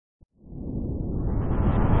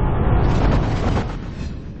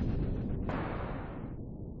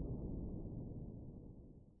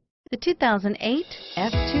The 2008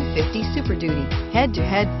 F-250 Super Duty.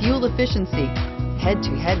 Head-to-head fuel efficiency,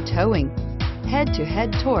 head-to-head towing,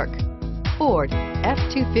 head-to-head torque. Ford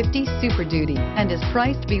F-250 Super Duty and is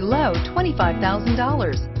priced below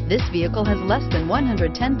 $25,000. This vehicle has less than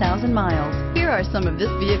 110,000 miles. Here are some of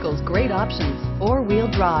this vehicle's great options: four-wheel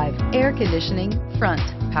drive, air conditioning, front,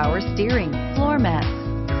 power steering, floor mats,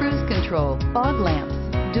 cruise control, fog lamps,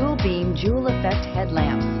 dual beam dual effect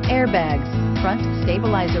headlamps, airbags, front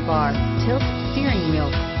stabilizer bar, tilt steering wheel.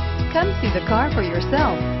 Come see the car for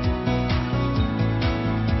yourself.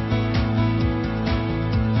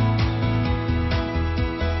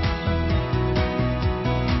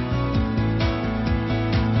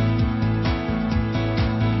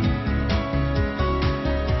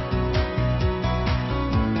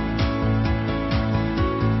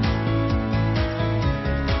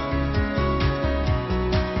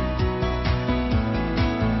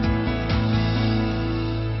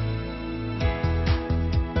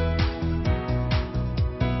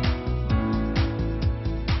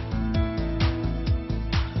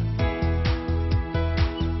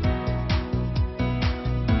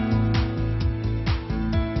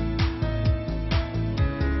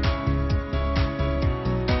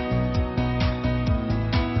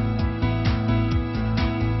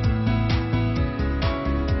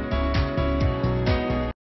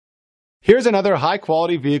 Here's another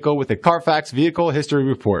high-quality vehicle with a Carfax Vehicle History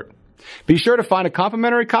Report. Be sure to find a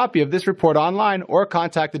complimentary copy of this report online or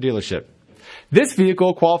contact the dealership. This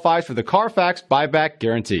vehicle qualifies for the Carfax Buyback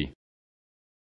Guarantee.